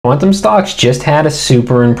Quantum stocks just had a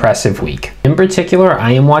super impressive week. In particular,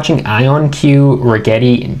 I am watching IonQ,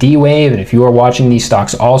 Rigetti, and D-Wave, and if you are watching these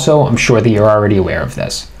stocks also, I'm sure that you're already aware of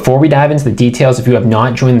this. Before we dive into the details, if you have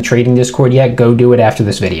not joined the trading Discord yet, go do it after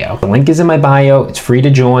this video. The link is in my bio, it's free to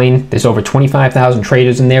join. There's over 25,000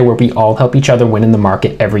 traders in there where we all help each other win in the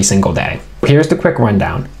market every single day. Here's the quick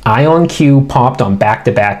rundown. IonQ popped on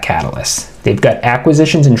back-to-back catalysts. They've got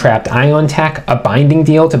acquisitions in trapped ion tech, a binding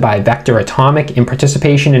deal to buy Vector Atomic, and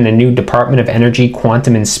participation in a new Department of Energy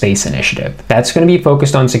Quantum and Space initiative. That's going to be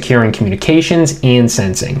focused on securing communications and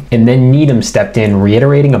sensing. And then Needham stepped in,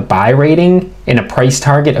 reiterating a buy rating and a price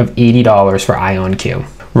target of $80 for IonQ.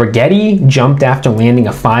 Rigetti jumped after landing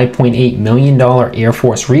a $5.8 million Air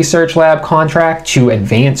Force Research Lab contract to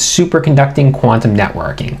advance superconducting quantum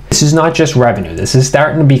networking. This is not just revenue, this is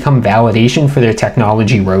starting to become validation for their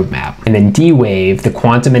technology roadmap. And then D-Wave, the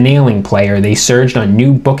quantum annealing player, they surged on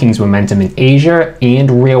new bookings momentum in Asia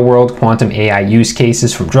and real-world quantum AI use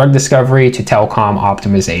cases from drug discovery to telecom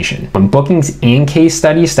optimization. When bookings and case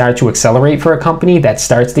studies start to accelerate for a company, that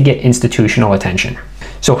starts to get institutional attention.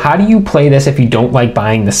 So how do you play this if you don't like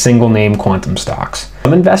buying the single name quantum stocks?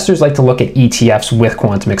 Some investors like to look at ETFs with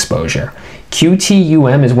quantum exposure.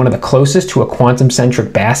 QTUM is one of the closest to a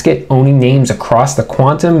quantum-centric basket, owning names across the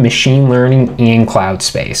quantum, machine learning, and cloud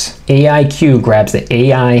space. AIQ grabs the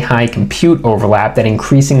AI high compute overlap that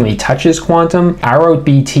increasingly touches quantum.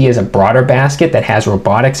 ROBT is a broader basket that has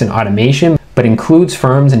robotics and automation, but includes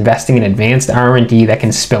firms investing in advanced R&D that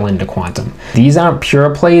can spill into quantum. These aren't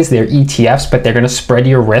pure plays, they're ETFs, but they're going to spread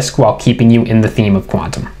your risk while keeping you in the theme of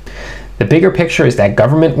quantum. The bigger picture is that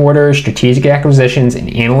government orders, strategic acquisitions,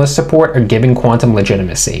 and analyst support are giving quantum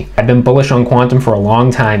legitimacy. I've been bullish on quantum for a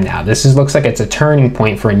long time now. This looks like it's a turning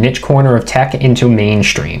point for a niche corner of tech into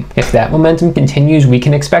mainstream. If that momentum continues, we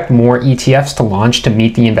can expect more ETFs to launch to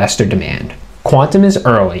meet the investor demand. Quantum is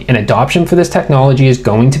early, and adoption for this technology is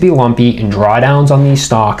going to be lumpy, and drawdowns on these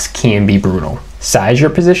stocks can be brutal. Size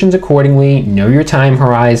your positions accordingly, know your time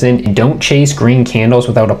horizon, and don't chase green candles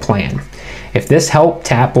without a plan. If this helped,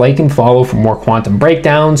 tap like and follow for more quantum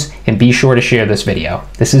breakdowns, and be sure to share this video.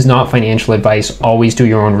 This is not financial advice, always do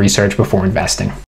your own research before investing.